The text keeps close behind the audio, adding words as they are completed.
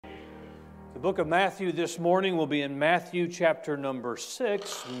The book of Matthew this morning will be in Matthew chapter number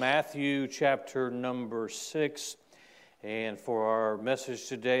 6. Matthew chapter number 6. And for our message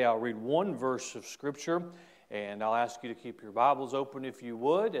today, I'll read one verse of Scripture, and I'll ask you to keep your Bibles open if you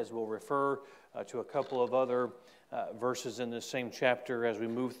would, as we'll refer to a couple of other verses in this same chapter as we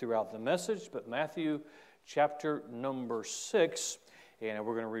move throughout the message. But Matthew chapter number 6, and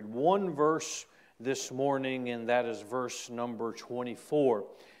we're going to read one verse this morning, and that is verse number 24.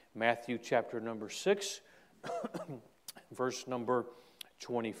 Matthew chapter number 6, verse number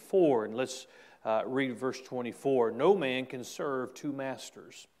 24. And let's read verse 24. No man can serve two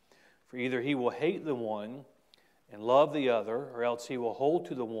masters, for either he will hate the one and love the other, or else he will hold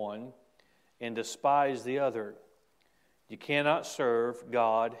to the one and despise the other. You cannot serve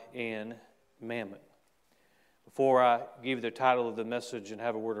God and mammon. Before I give you the title of the message and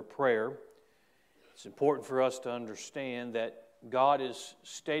have a word of prayer, it's important for us to understand that God is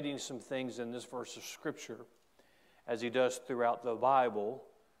stating some things in this verse of Scripture, as He does throughout the Bible,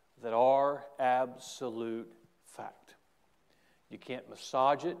 that are absolute fact. You can't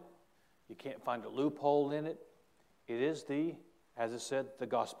massage it. You can't find a loophole in it. It is as I said, the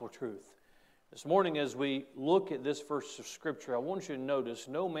gospel truth. This morning, as we look at this verse of Scripture, I want you to notice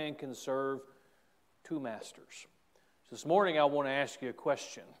no man can serve two masters. So this morning, I want to ask you a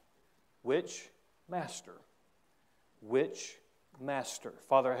question. Which master? Which master?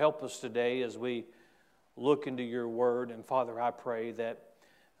 Father, help us today as we look into your word. And Father, I pray that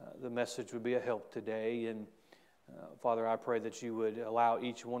the message would be a help today. And Father, I pray that you would allow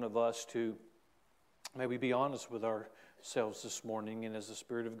each one of us to maybe be honest with ourselves this morning. And as the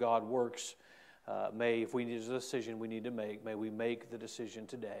Spirit of God works, if there's a decision we need to make, may we make the decision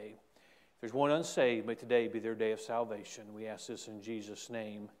today. If there's one unsaved, may today be their day of salvation. We ask this in Jesus'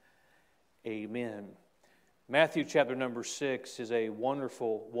 name. Amen. Matthew chapter number 6 is a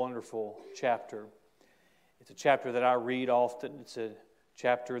wonderful, wonderful chapter. It's a chapter that I read often. It's a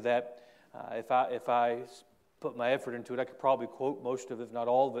chapter that if I put my effort into it, I could probably quote most of it, if not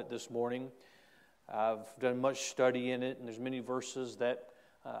all of it, this morning. I've done much study in it, and there's many verses that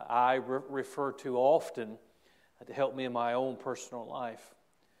I refer to often to help me in my own personal life.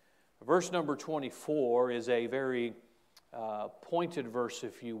 Verse number 24 is a very pointed verse,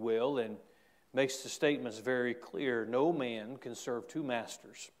 if you will, and makes the statements very clear. No man can serve two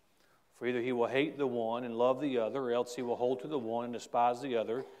masters, for either he will hate the one and love the other, or else he will hold to the one and despise the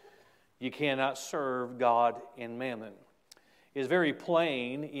other. You cannot serve God and mammon. It is very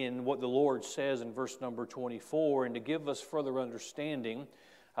plain in what the Lord says in verse number 24, and to give us further understanding,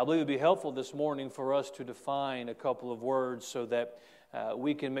 I believe it would be helpful this morning for us to define a couple of words so that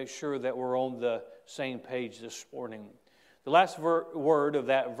we can make sure that we're on the same page this morning. The last word of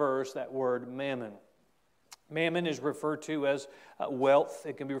that verse, that word mammon. Mammon is referred to as wealth.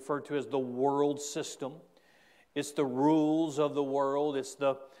 It can be referred to as the world system. It's the rules of the world. It's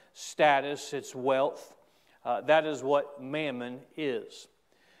the status. It's wealth. That is what mammon is.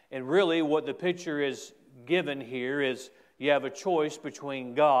 And really what the picture is given here is you have a choice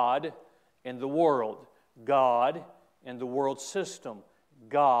between God and the world. God and the world system.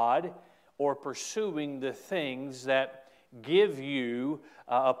 God or pursuing the things that give you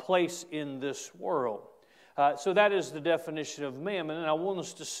a place in this world. So that is the definition of mammon, and I want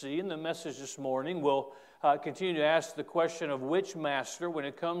us to see in the message this morning, we'll continue to ask the question of which master when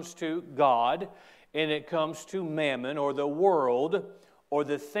it comes to God and it comes to mammon or the world or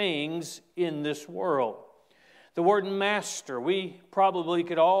the things in this world. The word master, we probably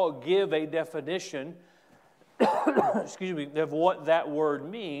could all give a definition of what that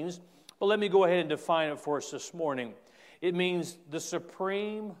word means, but let me go ahead and define it for us this morning. It means the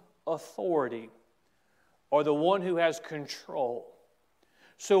supreme authority or the one who has control.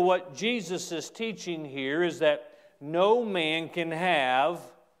 So what Jesus is teaching here is that no man can have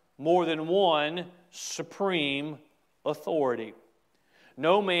more than one supreme authority.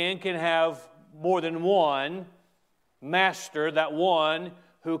 No man can have more than one master, that one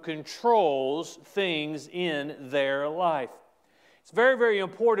who controls things in their life. It's very, very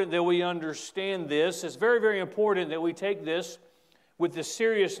important that we understand this. It's very, very important that we take this with the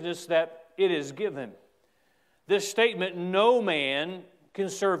seriousness that it is given. This statement, no man can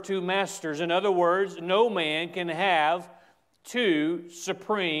serve two masters. In other words, no man can have two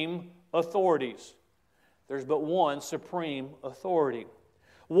supreme authorities. There's but one supreme authority.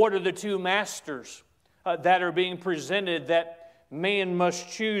 What are the two masters that are being presented that man must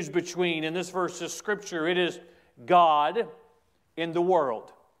choose between? In this verse of Scripture, it is God in the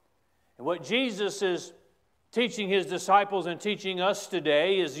world. And what Jesus is teaching His disciples and teaching us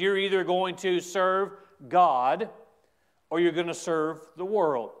today is you're either going to serve God or you're going to serve the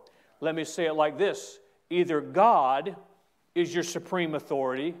world. let me say it like this. Either God is your supreme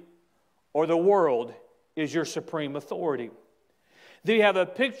authority or the world is your supreme authority. Then you have a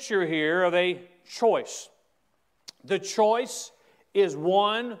picture here of a choice. The choice is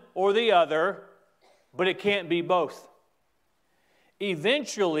one or the other, but it can't be both.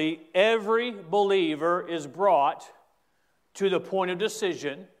 Eventually, every believer is brought to the point of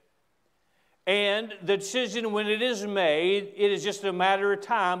decision, and the decision, when it is made, it is just a matter of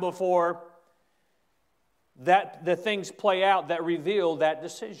time before the things play out that reveal that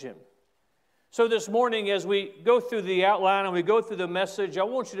decision. So this morning, as we go through the outline and we go through the message, I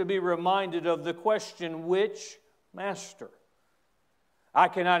want you to be reminded of the question, which master? I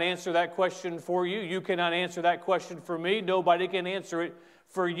cannot answer that question for you. You cannot answer that question for me. Nobody can answer it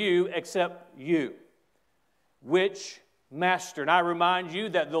for you except you. Which master? And I remind you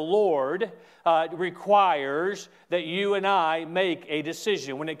that the Lord requires that you and I make a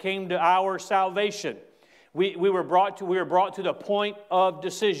decision. When it came to our salvation, we were brought to the point of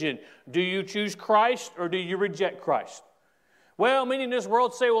decision. Do you choose Christ or do you reject Christ? Well, many in this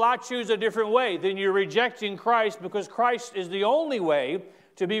world say, well, I choose a different way. Then you're rejecting Christ, because Christ is the only way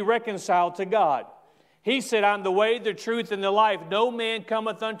to be reconciled to God. He said, I'm the way, the truth, and the life. No man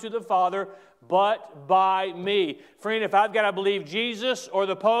cometh unto the Father but by me. Friend, if I've got to believe Jesus or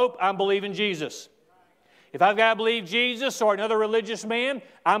the Pope, I'm believing Jesus. If I've got to believe Jesus or another religious man,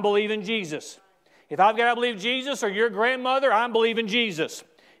 I'm believing Jesus. If I've got to believe Jesus or your grandmother, I'm believing Jesus.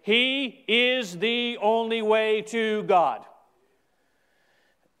 He is the only way to God.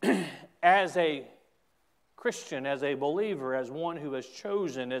 As a Christian, as a believer, as one who has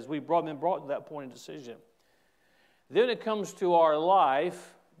chosen, as we've been brought to that point of decision, then it comes to our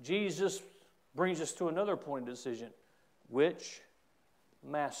life, Jesus brings us to another point of decision. Which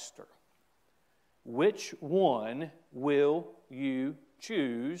master? Which one will you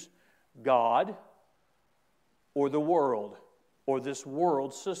choose? God or the world, or this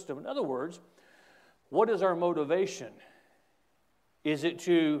world system? In other words, what is our motivation? Is it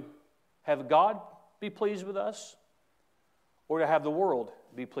to have God be pleased with us, or to have the world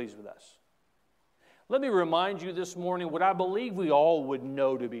be pleased with us? Let me remind you this morning what I believe we all would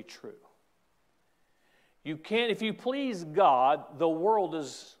know to be true. You can't, if you please God, the world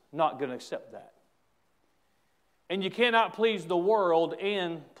is not going to accept that. And you cannot please the world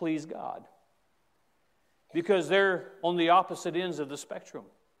and please God, because they're on the opposite ends of the spectrum.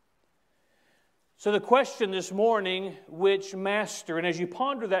 So the question this morning, which master? And as you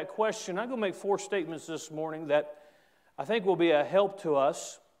ponder that question, I'm going to make 4 statements this morning that I think will be a help to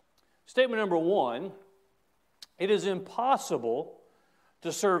us. Statement number 1, it is impossible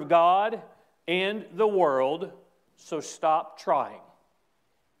to serve God and the world, so stop trying.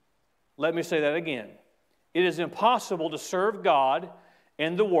 Let me say that again. It is impossible to serve God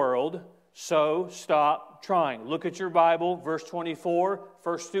and the world, so stop trying. Look at your Bible, verse 24,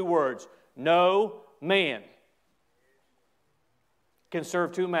 first 2 words. No man can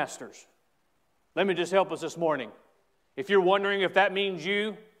serve 2 masters. Let me just help us this morning. If you're wondering if that means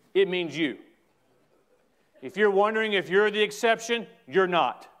you, it means you. If you're wondering if you're the exception, you're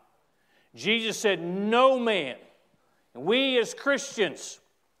not. Jesus said, no man. And we as Christians,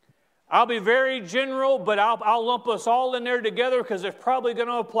 I'll be very general, but I'll lump us all in there together because it's probably going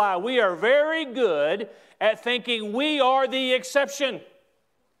to apply. We are very good at thinking we are the exception.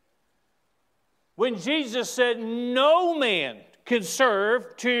 When Jesus said no man can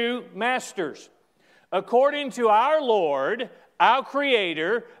serve 2 masters, according to our Lord, our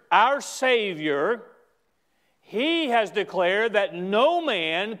Creator, our Savior, He has declared that no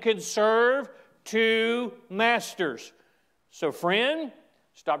man can serve 2 masters. So friend,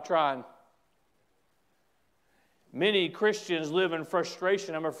 stop trying. Many Christians live in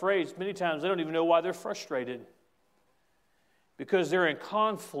frustration. I'm afraid many times they don't even know why they're frustrated. Because they're in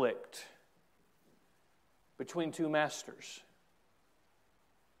conflict between 2 masters.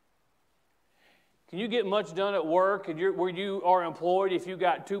 Can you get much done at work and where you are employed if you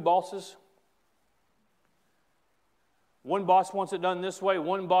got 2 bosses? One boss wants it done this way,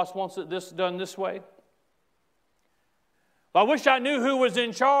 one boss wants it done this way. I wish I knew who was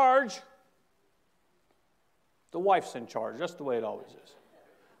in charge. The wife's in charge. That's the way it always is.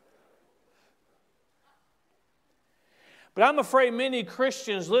 But I'm afraid many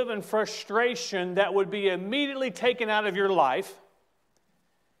Christians live in frustration that would be immediately taken out of your life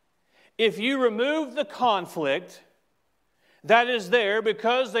if you remove the conflict that is there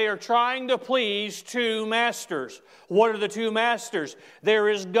because they are trying to please 2 masters. What are the 2 masters? There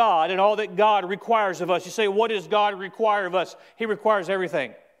is God and all that God requires of us. You say, what does God require of us? He requires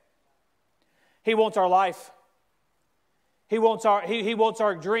everything. He wants our life. He wants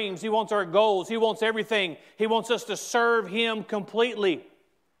our dreams. He wants our goals. He wants everything. He wants us to serve Him completely.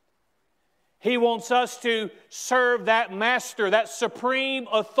 He wants us to serve that master, that supreme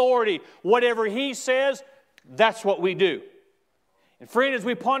authority. Whatever He says, that's what we do. And friend, as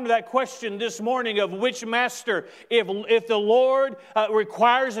we ponder that question this morning of which master, if the Lord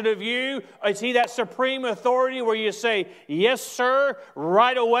requires it of you, is He that supreme authority where you say, yes, sir,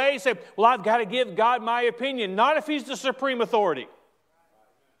 right away? Say, well, I've got to give God my opinion. Not if He's the supreme authority.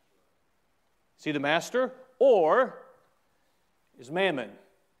 Is He the master? Or is Mammon,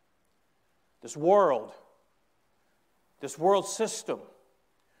 this world system?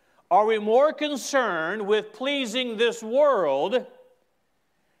 Are we more concerned with pleasing this world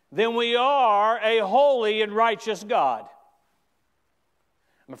than we are a holy and righteous God?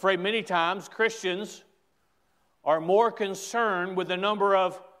 I'm afraid many times Christians are more concerned with the number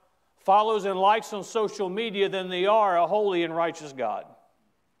of follows and likes on social media than they are a holy and righteous God.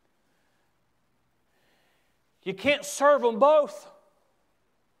 You can't serve them both.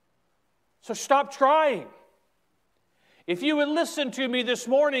 So stop trying. If you would listen to me this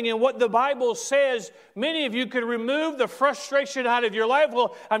morning and what the Bible says, many of you could remove the frustration out of your life.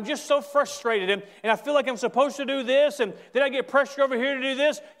 Well, I'm just so frustrated, and I feel like I'm supposed to do this, and then I get pressure over here to do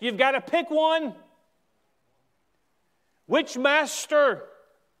this. You've got to pick one. Which master?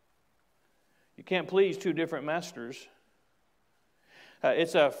 You can't please two different masters.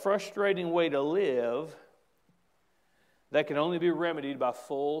 It's a frustrating way to live that can only be remedied by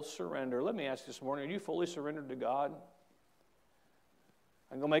full surrender. Let me ask you this morning, are you fully surrendered to God?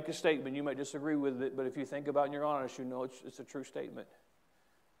 I'm going to make a statement. You might disagree with it, but if you think about it and you're honest, you know it's a true statement.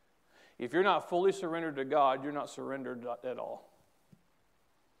 If you're not fully surrendered to God, you're not surrendered at all.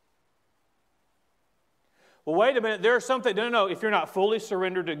 Well, wait a minute. There's something. No. If you're not fully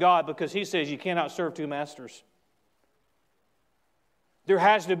surrendered to God, because He says you cannot serve two masters. There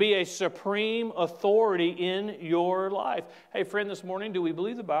has to be a supreme authority in your life. Hey, friend, this morning, do we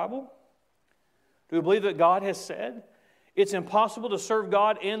believe the Bible? Do we believe that God has said it's impossible to serve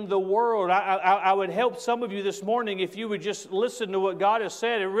God in the world? I would help some of you this morning if you would just listen to what God has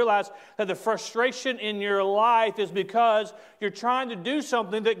said and realize that the frustration in your life is because you're trying to do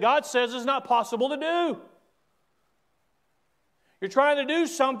something that God says is not possible to do. You're trying to do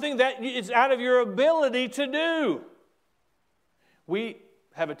something that is out of your ability to do. We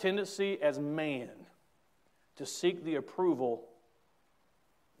have a tendency as man to seek the approval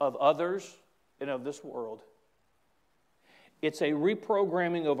of others and of this world. It's a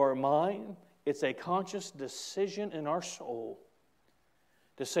reprogramming of our mind. It's a conscious decision in our soul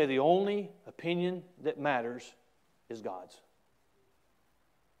to say the only opinion that matters is God's.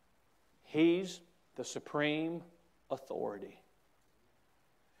 He's the supreme authority.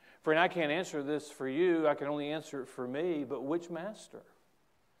 Friend, I can't answer this for you. I can only answer it for me. But which master?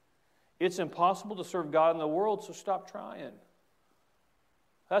 It's impossible to serve God in the world, so stop trying.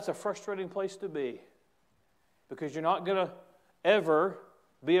 That's a frustrating place to be, because you're not going to ever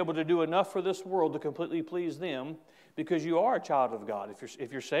be able to do enough for this world to completely please them, because you are a child of God.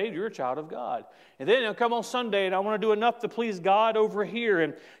 If you're saved, you're a child of God. And then you'll come on Sunday, and I want to do enough to please God over here,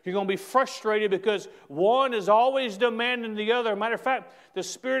 and you're going to be frustrated because one is always demanding the other. Matter of fact, the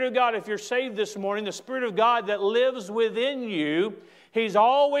Spirit of God, if you're saved this morning, the Spirit of God that lives within you, He's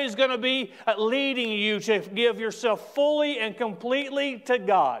always going to be leading you to give yourself fully and completely to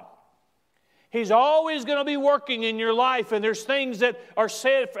God. He's always going to be working in your life, and there's things that are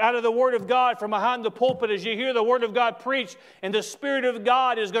said out of the Word of God from behind the pulpit as you hear the Word of God preached, and the Spirit of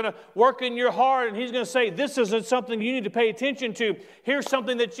God is going to work in your heart, and He's going to say, this isn't something you need to pay attention to. Here's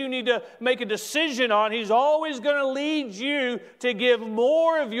something that you need to make a decision on. He's always going to lead you to give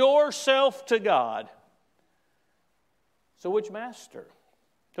more of yourself to God. So which master?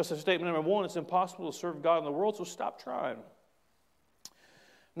 That's statement number one. It's impossible to serve God in the world, so stop trying.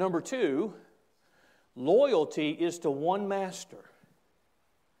 Number two, loyalty is to one master.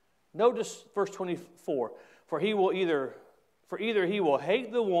 Notice verse 24. For either he will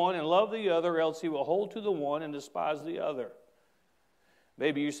hate the one and love the other, or else he will hold to the one and despise the other.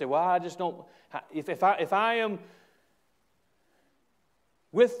 Maybe you say, well, I just don't. If I am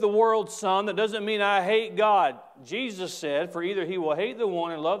with the world some, that doesn't mean I hate God. Jesus said, for either he will hate the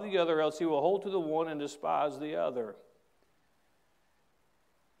one and love the other, or else he will hold to the one and despise the other.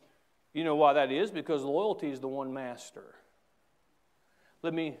 You know why that is? Because loyalty is the one master.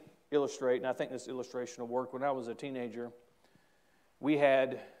 Let me illustrate, and I think this illustration will work. When I was a teenager, we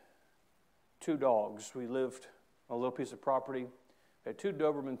had 2 dogs. We lived on a little piece of property. We had 2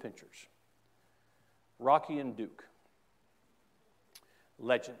 Doberman Pinschers, Rocky and Duke.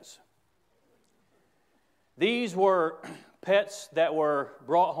 Legends. These were pets that were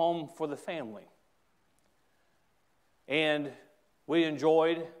brought home for the family. And we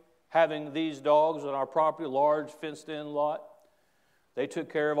enjoyed having these dogs on our property, large fenced-in lot. They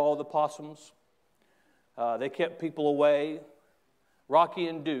took care of all the possums. They kept people away. Rocky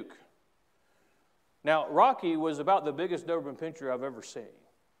and Duke. Now, Rocky was about the biggest Doberman Pinscher I've ever seen.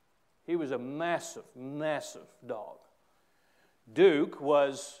 He was a massive, massive dog. Duke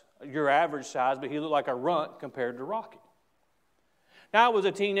was your average size, but he looked like a runt compared to Rocky. Now, I was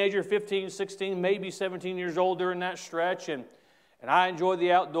a teenager, 15, 16, maybe 17 years old during that stretch, and I enjoyed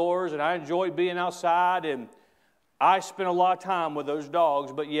the outdoors, and I enjoyed being outside, and I spent a lot of time with those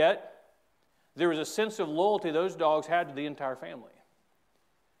dogs, but yet there was a sense of loyalty those dogs had to the entire family.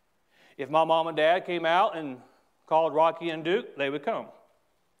 If my mom and dad came out and called Rocky and Duke, they would come.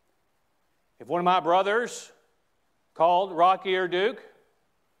 If one of my brothers called Rocky or Duke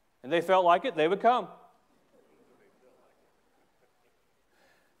and they felt like it, they would come.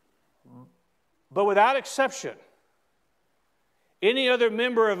 But without exception, any other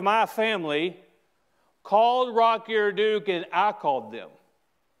member of my family called Rocky or Duke and I called them.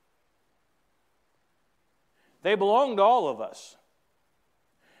 They belonged to all of us.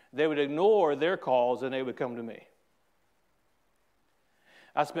 They would ignore their calls and they would come to me.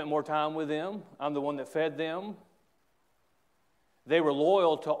 I spent more time with them. I'm the one that fed them. They were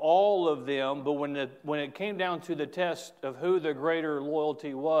loyal to all of them, but when it came down to the test of who the greater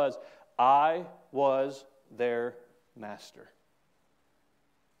loyalty was, I was their master.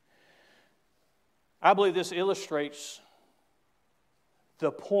 I believe this illustrates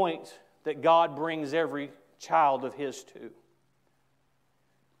the point that God brings every child of His to.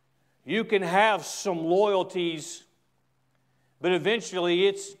 You can have some loyalties, but eventually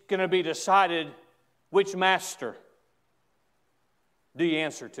it's going to be decided which master do you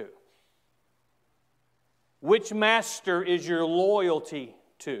answer to? Which master is your loyalty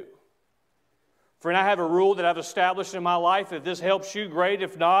to? Friend, I have a rule that I've established in my life. If this helps you, great.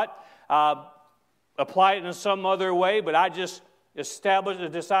 If not, apply it in some other way. But I just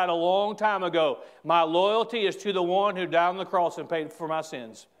decided a long time ago, my loyalty is to the one who died on the cross and paid for my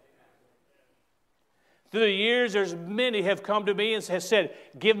sins. Through the years, there's many have come to me and have said,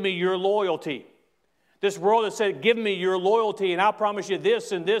 give me your loyalty. This world has said, give me your loyalty, and I promise you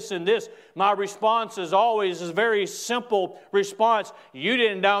this and this and this. My response is always a very simple response. You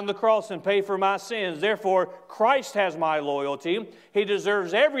didn't die on the cross and pay for my sins. Therefore, Christ has my loyalty. He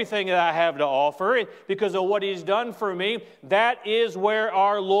deserves everything that I have to offer. And because of what He's done for me, that is where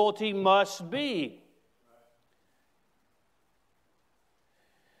our loyalty must be.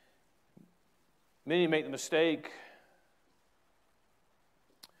 Many make the mistake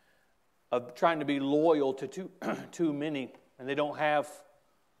of trying to be loyal to too many, and they don't have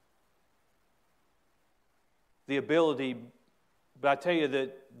the ability. But I tell you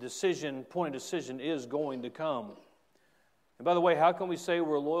that point of decision is going to come. And by the way, how can we say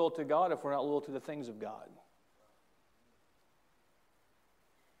we're loyal to God if we're not loyal to the things of God?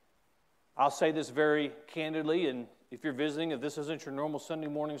 I'll say this very candidly, and if you're visiting, if this isn't your normal Sunday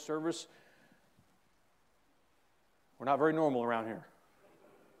morning service, we're not very normal around here.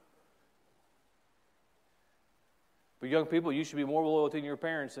 But young people, you should be more loyal to your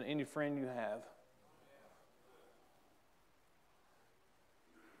parents than any friend you have.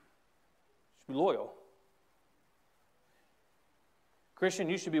 You should be loyal. Christian,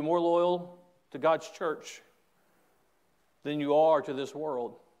 you should be more loyal to God's church than you are to this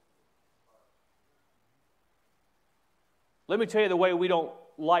world. Let me tell you the way we don't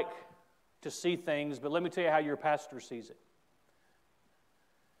like to see things, but let me tell you how your pastor sees it.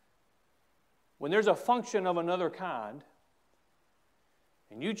 When there's a function of another kind,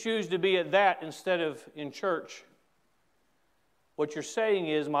 and you choose to be at that instead of in church, what you're saying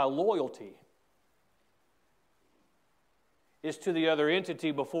is my loyalty is to the other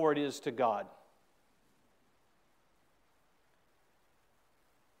entity before it is to God.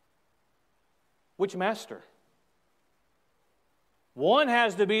 Which master? One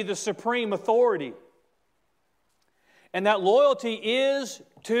has to be the supreme authority. And that loyalty is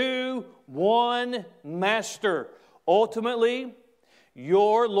to one master. Ultimately,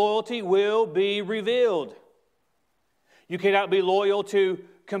 your loyalty will be revealed. You cannot be loyal to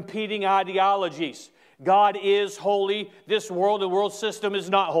competing ideologies. God is holy. This world, the world system, is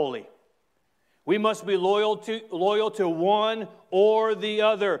not holy. We must be loyal to one or the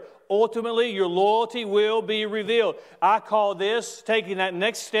other. ultimately your loyalty will be revealed. I call this taking that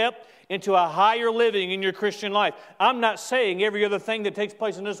next step into a higher living in your Christian life. I'm not saying every other thing that takes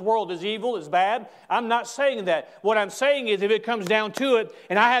place in this world is evil, is bad. I'm not saying that. What I'm saying is if it comes down to it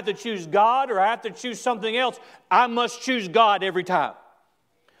and I have to choose God or I have to choose something else, I must choose God every time.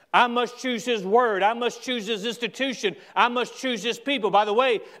 I must choose His Word. I must choose His institution. I must choose His people. By the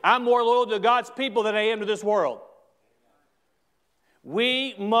way, I'm more loyal to God's people than I am to this world.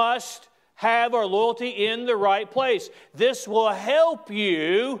 We must have our loyalty in the right place. This will help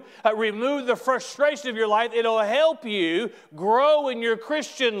you remove the frustration of your life. It'll help you grow in your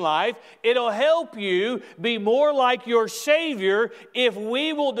Christian life. It'll help you be more like your Savior if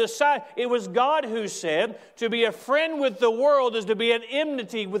we will decide. It was God who said, to be a friend with the world is to be at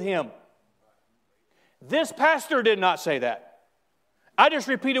enmity with Him. This pastor did not say that. I just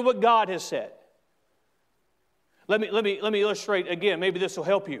repeated what God has said. Let me illustrate again. Maybe this will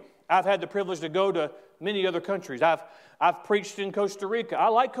help you. I've had the privilege to go to many other countries. I've preached in Costa Rica. I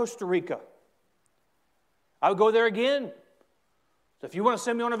like Costa Rica. I would go there again. So if you want to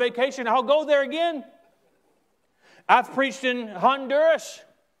send me on a vacation, I'll go there again. I've preached in Honduras.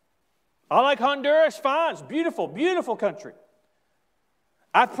 I like Honduras. Fine. It's beautiful, beautiful country.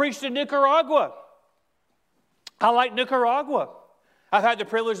 I've preached in Nicaragua. I like Nicaragua. I've had the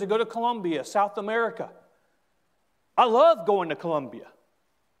privilege to go to Colombia, South America. I love going to Colombia.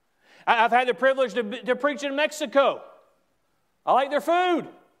 I've had the privilege to preach in Mexico. I like their food.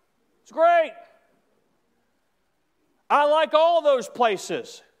 It's great. I like all those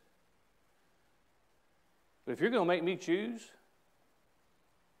places. But if you're going to make me choose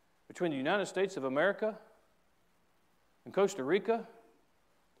between the United States of America and Costa Rica,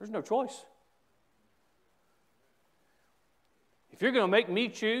 there's no choice. If you're going to make me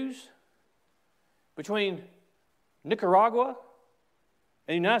choose between Nicaragua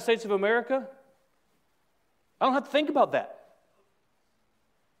and the United States of America, I don't have to think about that.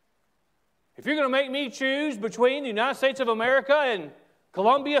 If you're going to make me choose between the United States of America and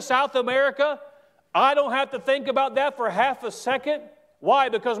Colombia, South America, I don't have to think about that for half a second. Why?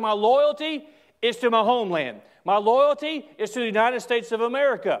 Because my loyalty is to my homeland. My loyalty is to the United States of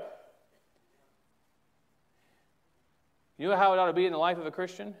America. You know how it ought to be in the life of a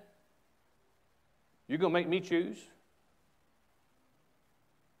Christian? You're going to make me choose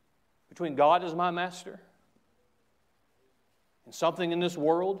between God as my master and something in this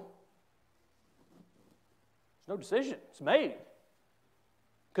world. There's no decision. It's made.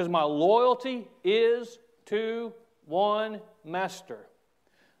 Because my loyalty is to one master.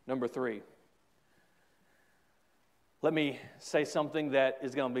 Number 3. Let me say something that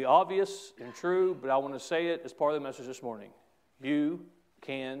is going to be obvious and true, but I want to say it as part of the message this morning. You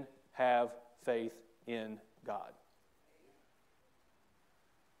can have faith in God.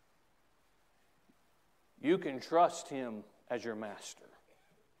 You can trust Him as your master.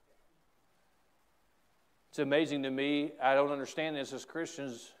 It's amazing to me. I don't understand this as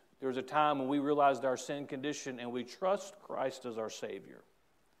Christians. There was a time when we realized our sin condition and we trust Christ as our Savior.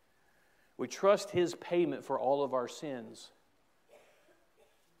 We trust His payment for all of our sins.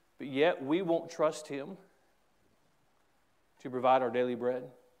 But yet we won't trust Him to provide our daily bread.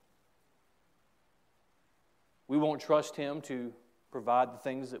 We won't trust Him to provide the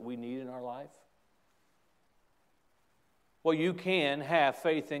things that we need in our life. Well, you can have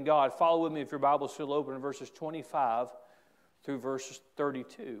faith in God. Follow with me if your Bible is still open in verses 25 through verses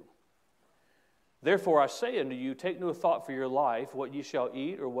 32. Therefore I say unto you, take no thought for your life, what ye shall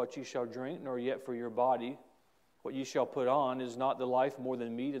eat or what ye shall drink, nor yet for your body, what ye shall put on. Is not the life more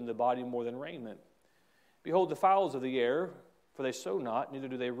than meat, and the body more than raiment? Behold the fowls of the air, for they sow not, neither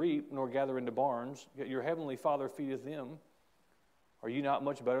do they reap, nor gather into barns, yet your heavenly Father feedeth them. Are you not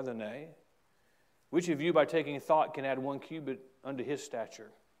much better than they? Which of you by taking thought can add 1 cubit unto his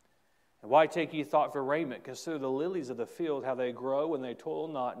stature? And why take ye thought for raiment? Consider the lilies of the field, how they grow, and they toil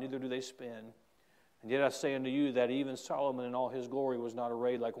not, neither do they spin. And yet I say unto you that even Solomon in all his glory was not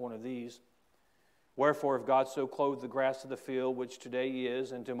arrayed like one of these. Wherefore, if God so clothe the grass of the field, which today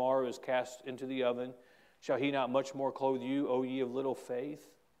is, and tomorrow is cast into the oven, shall He not much more clothe you, O ye of little faith?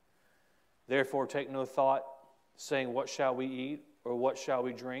 Therefore take no thought, saying, what shall we eat? Or what shall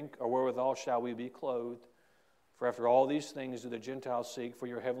we drink? Or wherewithal shall we be clothed? For after all these things do the Gentiles seek, for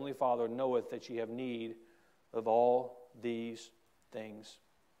your heavenly Father knoweth that ye have need of all these things.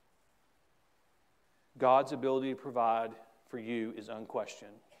 God's ability to provide for you is unquestioned.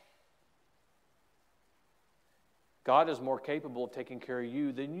 God is more capable of taking care of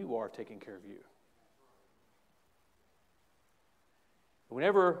you than you are taking care of you.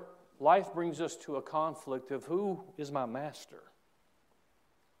 Whenever life brings us to a conflict of who is my master,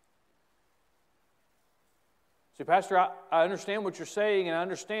 See, Pastor, I understand what you're saying, and I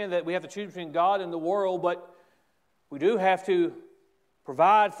understand that we have to choose between God and the world, but we do have to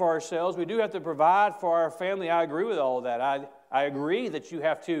provide for ourselves. We do have to provide for our family. I agree with all of that. I agree that you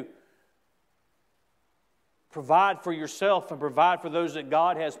have to provide for yourself and provide for those that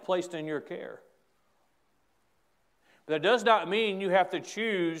God has placed in your care. But that does not mean you have to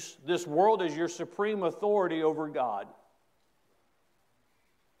choose this world as your supreme authority over God.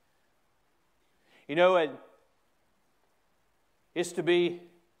 You know, it's to be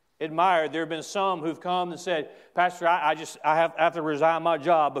admired. There have been some who've come and said, Pastor, I have to resign my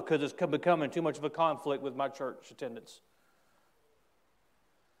job because it's becoming too much of a conflict with my church attendance.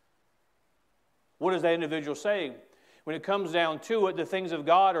 What is that individual saying? When it comes down to it, the things of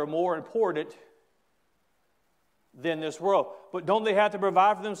God are more important than this world. But don't they have to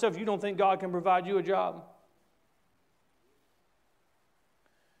provide for themselves? You don't think God can provide you a job?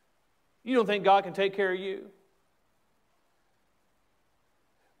 You don't think God can take care of you?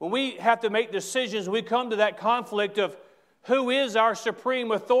 When we have to make decisions, we come to that conflict of who is our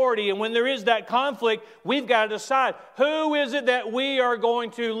supreme authority. And when there is that conflict, we've got to decide, who is it that we are going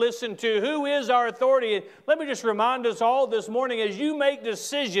to listen to? Who is our authority? And let me just remind us all this morning, as you make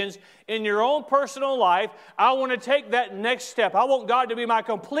decisions in your own personal life, I want to take that next step. I want God to be my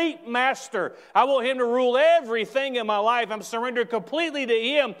complete master. I want Him to rule everything in my life. I'm surrendered completely to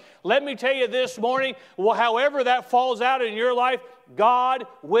Him. Let me tell you this morning, however that falls out in your life, God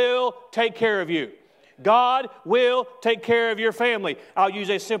will take care of you. God will take care of your family. I'll use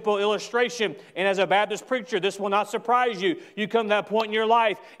a simple illustration. And as a Baptist preacher, this will not surprise you. You come to that point in your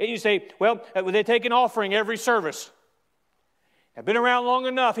life and you say, well, they take an offering every service. I've been around long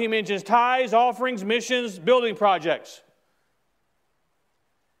enough. He mentions tithes, offerings, missions, building projects.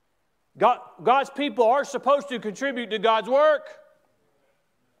 God's people are supposed to contribute to God's work.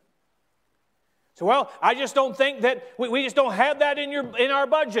 So, well, I just don't think that we just don't have that in our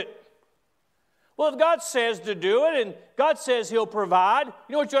budget. Well, if God says to do it and God says He'll provide,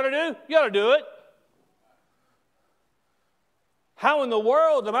 you know what you ought to do? You ought to do it. How in the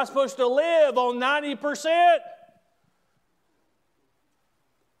world am I supposed to live on 90%?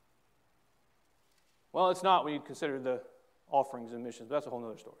 Well, it's not when you consider the offerings and missions. But that's a whole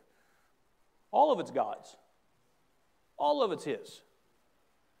other story. All of it's God's. All of it's His.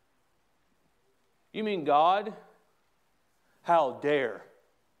 You mean God? How dare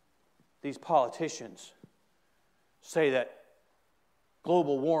these politicians say that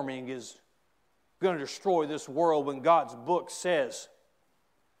global warming is going to destroy this world when God's book says,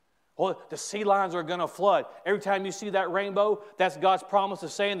 well, the sea lines are going to flood. Every time you see that rainbow, that's God's promise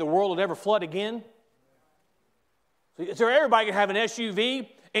of saying the world will never flood again. So everybody can have an SUV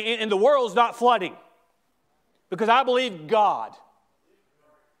and the world's not flooding because I believe God.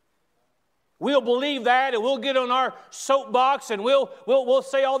 We'll believe that and we'll get on our soapbox and we'll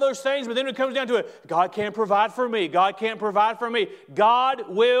say all those things, but then it comes down to it. God can't provide for me. God can't provide for me. God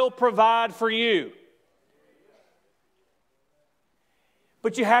will provide for you.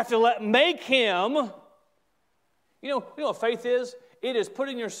 But you have to make Him. You know what faith is? It is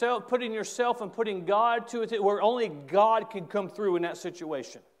putting yourself and putting God to it where only God can come through in that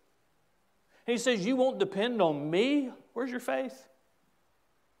situation. And He says, you won't depend on me? Where's your faith?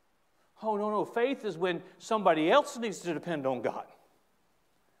 Oh, no. Faith is when somebody else needs to depend on God.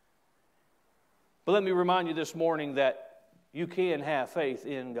 But let me remind you this morning that you can have faith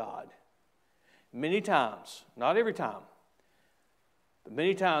in God. Many times, not every time, but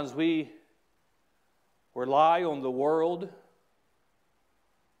many times we rely on the world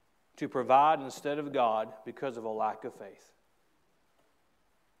to provide instead of God because of a lack of faith.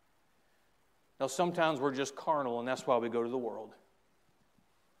 Now, sometimes we're just carnal, and that's why we go to the world.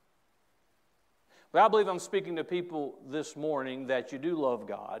 But I believe I'm speaking to people this morning that you do love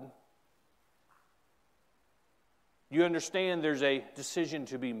God. You understand there's a decision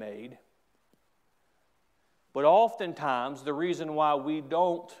to be made. But oftentimes, the reason why we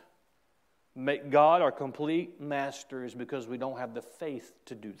don't make God our complete master is because we don't have the faith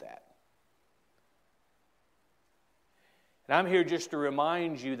to do that. And I'm here just to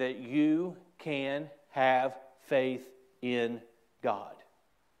remind you that you can have faith in God.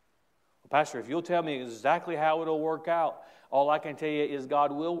 Pastor, if you'll tell me exactly how it'll work out, all I can tell you is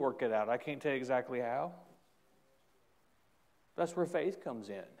God will work it out. I can't tell you exactly how. That's where faith comes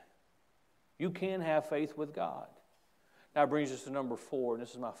in. You can have faith with God. Now it brings us to number 4, and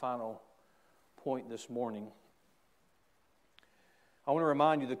this is my final point this morning. I want to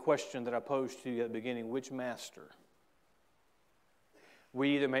remind you the question that I posed to you at the beginning: which master?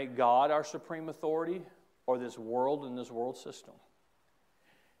 We either make God our supreme authority or this world and this world system.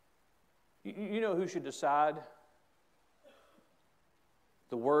 You know who should decide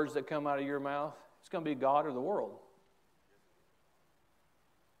the words that come out of your mouth, it's going to be God or the world.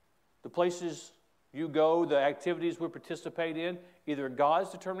 The places you go, the activities we participate in, either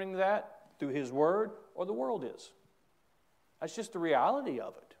God's determining that through His Word or the world is. That's just the reality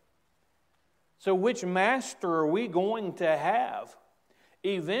of it. So which master are we going to have?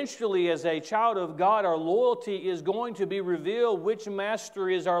 Eventually, as a child of God, our loyalty is going to be revealed. Which master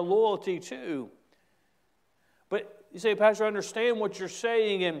is our loyalty to? But you say, Pastor, I understand what you're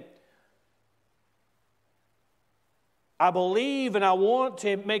saying, and I believe and I want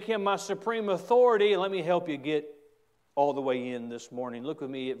to make Him my supreme authority. And let me help you get all the way in this morning. Look with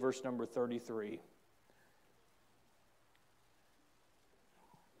me at verse number 33.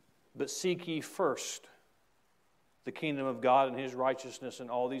 But seek ye first the kingdom of God and His righteousness, and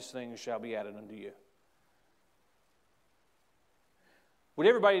all these things shall be added unto you. Would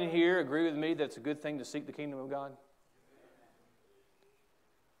everybody in here agree with me that it's a good thing to seek the kingdom of God?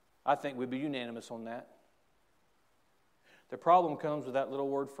 I think we'd be unanimous on that. The problem comes with that little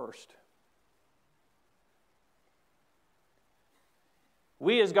word first.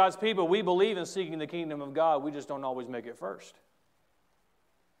 We as God's people, we believe in seeking the kingdom of God. We just don't always make it first.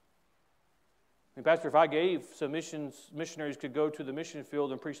 I mean, Pastor, if I gave some missionaries could go to the mission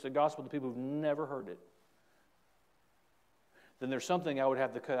field and preach the gospel to people who've never heard it, then there's something I would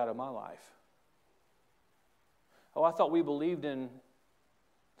have to cut out of my life. Oh, I thought we believed in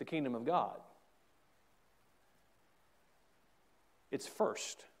the kingdom of God. It's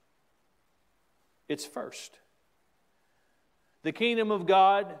first. It's first. The kingdom of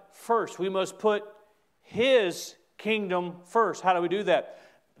God first. We must put His kingdom first. How do we do that?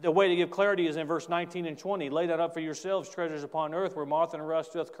 The way to give clarity is in verse 19 and 20. Lay not up for yourselves treasures upon earth, where moth and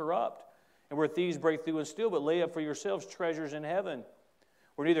rust doth corrupt, and where thieves break through and steal, but lay up for yourselves treasures in heaven,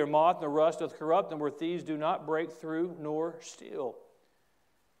 where neither moth nor rust doth corrupt, and where thieves do not break through nor steal.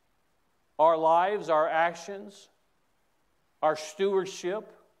 Our lives, our actions, our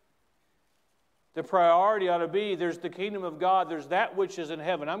stewardship, the priority ought to be, there's the kingdom of God, there's that which is in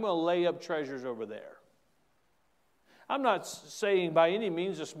heaven. I'm going to lay up treasures over there. I'm not saying by any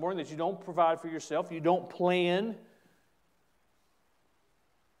means this morning that you don't provide for yourself, you don't plan.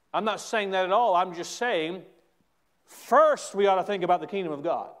 I'm not saying that at all. I'm just saying, first we ought to think about the kingdom of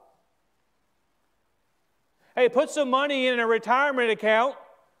God. Hey, put some money in a retirement account,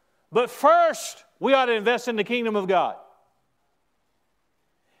 but first we ought to invest in the kingdom of God.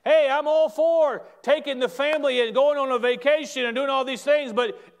 Hey, I'm all for taking the family and going on a vacation and doing all these things,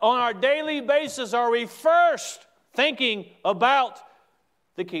 but on our daily basis, are we first thinking about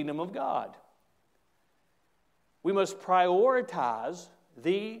the kingdom of God? We must prioritize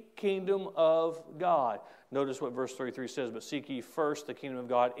the kingdom of God. Notice what verse 33 says, but seek ye first the kingdom of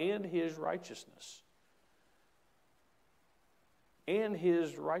God and His righteousness. And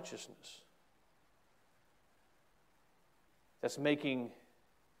His righteousness. That's making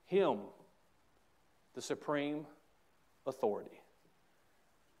Him the supreme authority.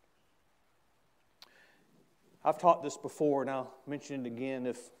 I've taught this before, and I'll mention it again.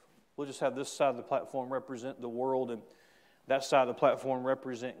 If we'll just have this side of the platform represent the world and that side of the platform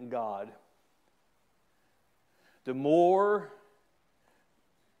represent God. The more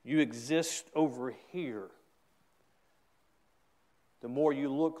you exist over here, the more you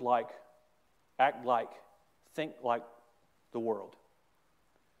look like, act like, think like the world.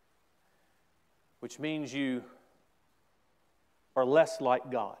 Which means you are less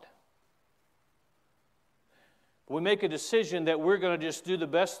like God. We make a decision that we're going to just do the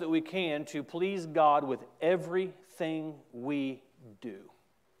best that we can to please God with everything we do.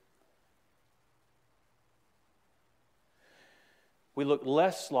 We look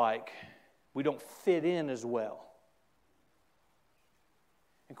less like, we don't fit in as well.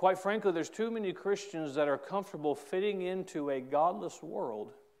 And quite frankly, there's too many Christians that are comfortable fitting into a godless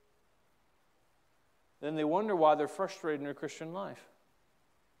world. Then they wonder why they're frustrated in their Christian life.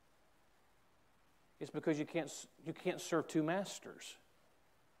 It's because you can't serve two masters.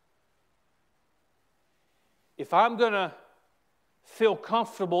 If I'm going to feel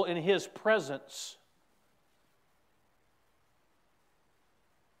comfortable in His presence,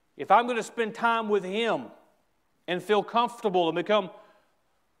 if I'm going to spend time with Him and feel comfortable and become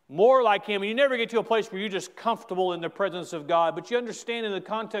more like Him, you never get to a place where you're just comfortable in the presence of God, but you understand in the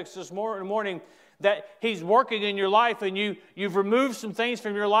context this morning that He's working in your life and you've removed some things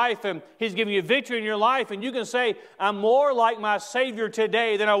from your life and He's giving you victory in your life, and you can say, I'm more like my Savior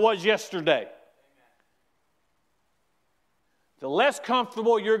today than I was yesterday. Amen. The less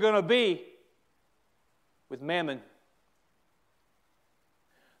comfortable you're going to be with mammon,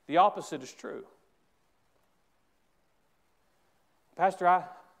 the opposite is true. Pastor,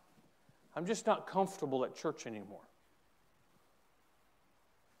 I'm just not comfortable at church anymore.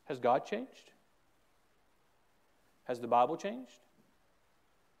 Has God changed? Has the Bible changed?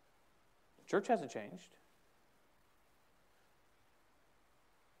 The church hasn't changed.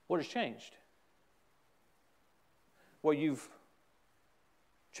 What has changed? Well, you've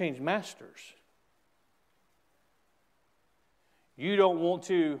changed masters. You don't want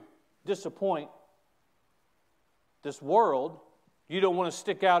to disappoint this world. You don't want to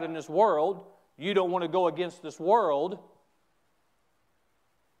stick out in this world. You don't want to go against this world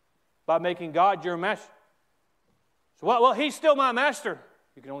by making God your master. So, well, He's still my master.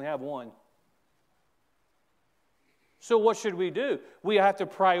 You can only have one. So what should we do? We have to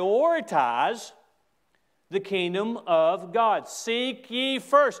prioritize the kingdom of God. Seek ye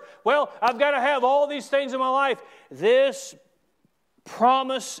first. Well, I've got to have all these things in my life. This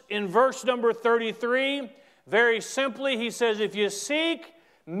promise in verse number 33, very simply, He says, if you seek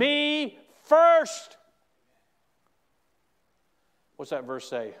me first. What's that verse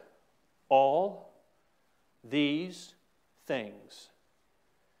say? All these things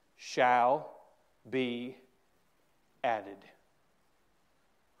shall be added.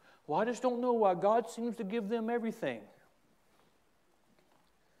 Well, I just don't know why God seems to give them everything.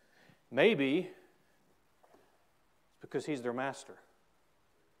 Maybe it's because He's their master.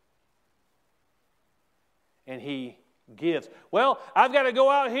 And He gives. Well, I've got to go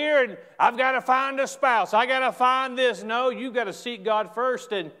out here and I've got to find a spouse. I got to find this. No, you've got to seek God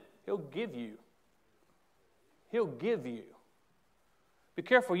first and He'll give you. He'll give you. Be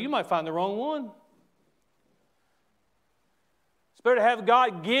careful, you might find the wrong one. It's better to have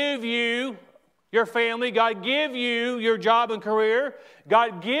God give you your family, God give you your job and career,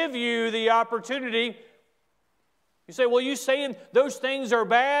 God give you the opportunity. You say, well, you saying those things are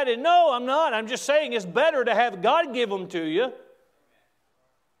bad? And no, I'm not. I'm just saying it's better to have God give them to you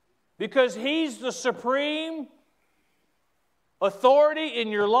because He's the supreme authority in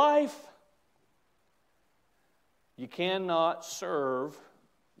your life. You cannot serve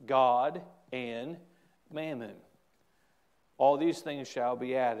God and mammon. All these things shall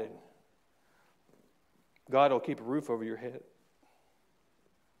be added. God will keep a roof over your head.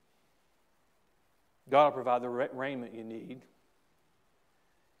 God will provide the raiment you need.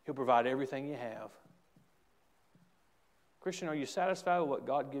 He'll provide everything you have. Christian, are you satisfied with what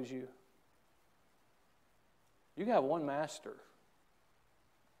God gives you? You can have one master.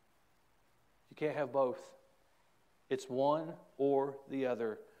 You can't have both. It's one or the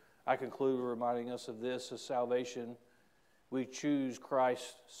other. I conclude reminding us of this as salvation. We choose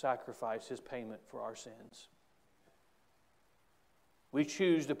Christ's sacrifice, His payment for our sins. We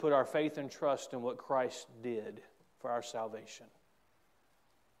choose to put our faith and trust in what Christ did for our salvation.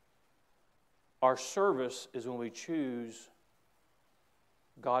 Our service is when we choose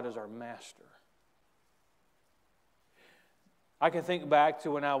God as our master. I can think back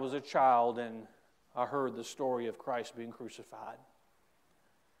to when I was a child and I heard the story of Christ being crucified.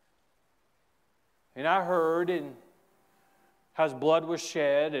 And I heard how His blood was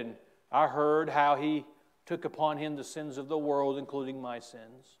shed, and I heard how He took upon Him the sins of the world, including my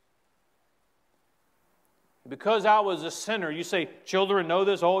sins. Because I was a sinner, you say, children know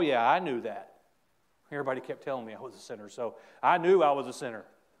this? Oh yeah, I knew that. Everybody kept telling me I was a sinner, so I knew I was a sinner.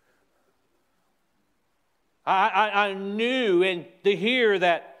 I knew, and to hear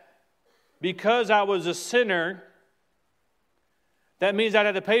that because I was a sinner, that means I'd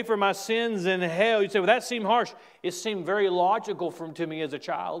have to pay for my sins in hell. You say, well, that seemed harsh. It seemed very logical to me as a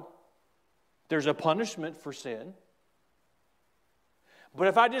child. There's a punishment for sin. But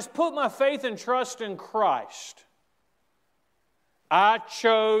if I just put my faith and trust in Christ, I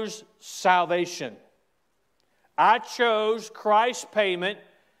chose salvation. I chose Christ's payment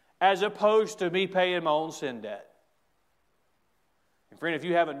as opposed to me paying my own sin debt. And friend, if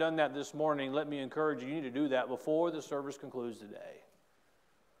you haven't done that this morning, let me encourage you, you need to do that before the service concludes today.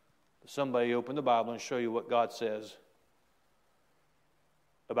 Somebody open the Bible and show you what God says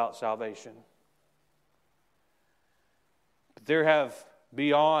about salvation. But there have,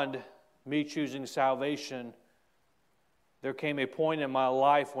 beyond me choosing salvation, there came a point in my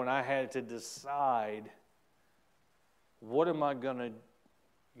life when I had to decide, what am I going to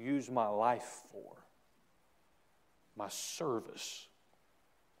use my life for? My service.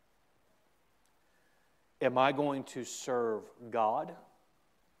 Am I going to serve God?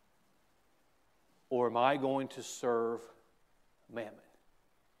 Or am I going to serve mammon?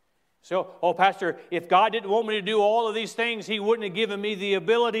 So, Pastor, if God didn't want me to do all of these things, He wouldn't have given me the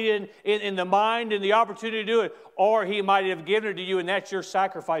ability in the mind and the opportunity to do it. Or He might have given it to you, and that's your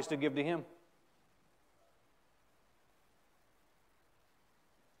sacrifice to give to Him.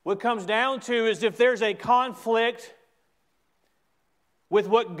 What it comes down to is if there's a conflict with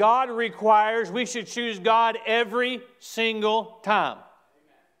what God requires, we should choose God every single time.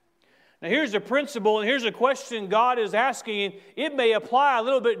 Now here's a principle and here's a question God is asking. It may apply a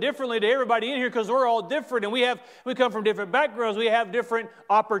little bit differently to everybody in here because we're all different and we come from different backgrounds. We have different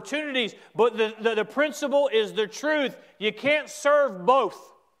opportunities. But the principle is the truth. You can't serve both.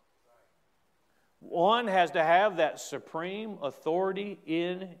 One has to have that supreme authority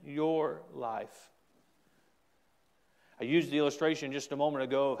in your life. I used the illustration just a moment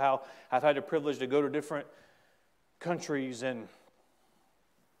ago of how I've had the privilege to go to different countries, and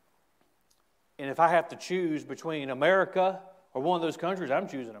if I have to choose between America or one of those countries, I'm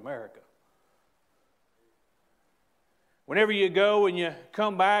choosing America. Whenever you go and you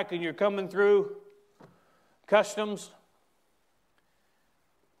come back and you're coming through customs,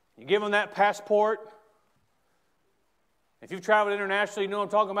 you give them that passport. If you've traveled internationally, you know what I'm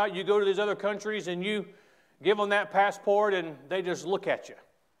talking about. You go to these other countries and you give them that passport and they just look at you.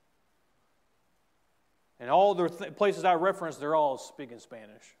 And all the places I referenced, they're all speaking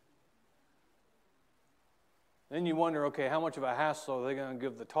Spanish. Then you wonder, okay, how much of a hassle are they going to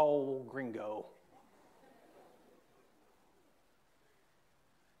give the tall gringo?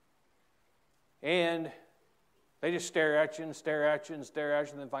 And they just stare at you and stare at you and stare at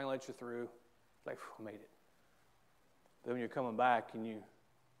you and then finally let you through. It's like, I made it. Then when you're coming back and you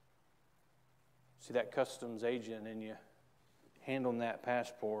see that customs agent and you hand them that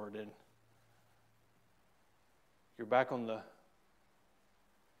passport and you're back under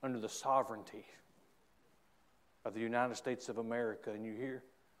the sovereignty of the United States of America, and you hear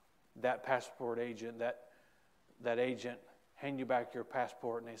that passport agent, that agent hand you back your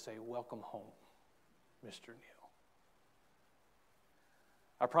passport and they say, "Welcome home, Mr. Neal."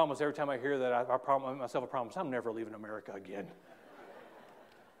 I promise every time I hear that, I promise myself a promise, I'm never leaving America again.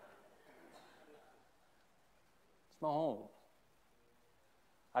 It's my home.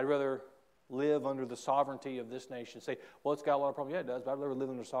 I'd rather live under the sovereignty of this nation. Say, well, it's got a lot of problems. Yeah, it does, but I'd rather live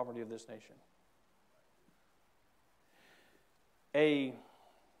under the sovereignty of this nation.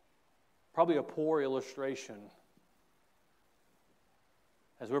 Probably a poor illustration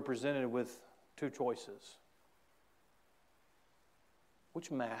as we're presented with two choices. Which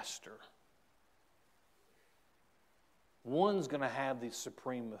master? One's going to have the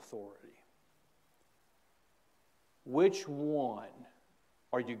supreme authority. Which one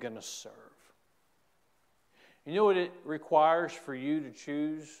are you going to serve? You know what it requires for you to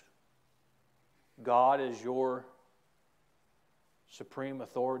choose God as your supreme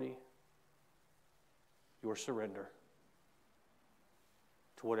authority? Your surrender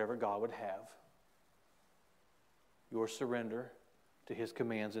to whatever God would have. Your surrender to His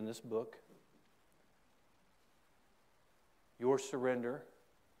commands in this book. Your surrender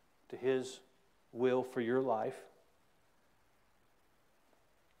to His will for your life.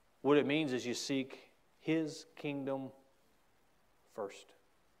 What it means is you seek His kingdom first.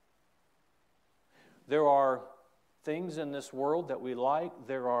 There are things in this world that we like.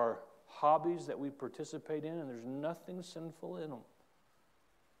 There are hobbies that we participate in, and there's nothing sinful in them.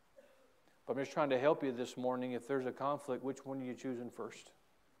 But I'm just trying to help you this morning. If there's a conflict, which one are you choosing first?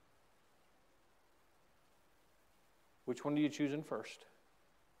 Which one are you choosing first?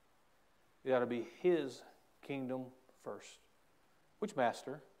 It ought to be His kingdom first. Which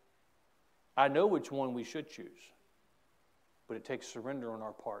master? I know which one we should choose, but it takes surrender on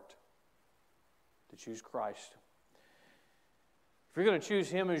our part to choose Christ. If you're going to choose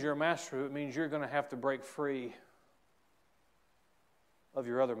Him as your master, it means you're going to have to break free of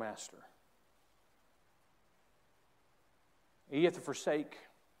your other master. You have to forsake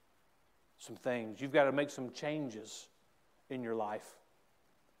some things. You've got to make some changes in your life.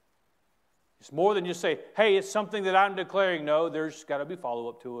 It's more than just say, hey, it's something that I'm declaring. No, there's got to be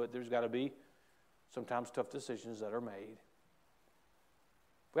follow-up to it. There's got to be sometimes tough decisions that are made.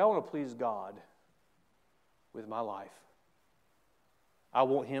 But I want to please God with my life. I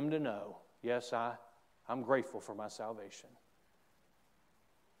want Him to know, yes, I'm grateful for my salvation.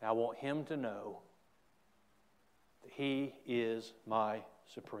 And I want Him to know that He is my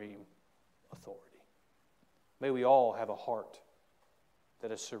supreme authority. May we all have a heart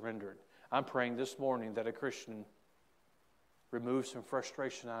that is surrendered. I'm praying this morning that a Christian remove some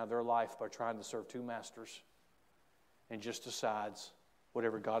frustration out of their life by trying to serve two masters and just decides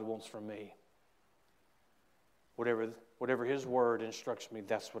whatever God wants from me. Whatever His Word instructs me,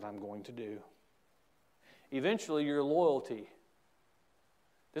 that's what I'm going to do. Eventually, your loyalty.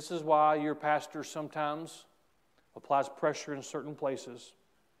 This is why your pastor sometimes applies pressure in certain places,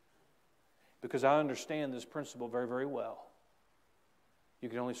 because I understand this principle very, very well. you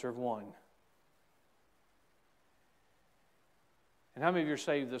can only serve one. And how many of you are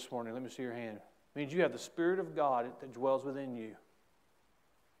saved this morning? Let me see your hand. It means you have the Spirit of God that dwells within you.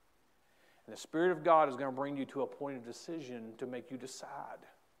 And the Spirit of God is going to bring you to a point of decision to make you decide.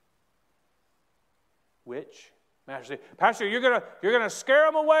 Which? Pastor, you're going to scare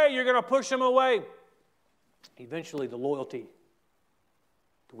them away. You're going to push them away. Eventually, the loyalty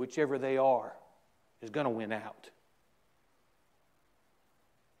to whichever they are is going to win out.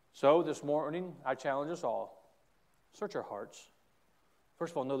 So this morning, I challenge us all. Search our hearts.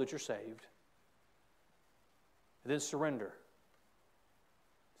 First of all, know that you're saved. And then surrender.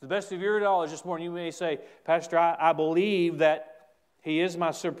 To the best of your knowledge this morning, you may say, Pastor, I believe that He is my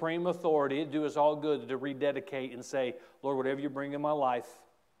supreme authority. It'd do us all good to rededicate and say, Lord, whatever you bring in my life,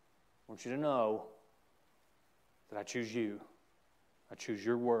 I want you to know that I choose you. I choose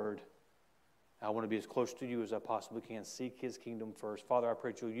your word. I want to be as close to you as I possibly can. Seek His kingdom first. Father, I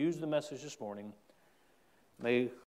pray that you'll use the message this morning. May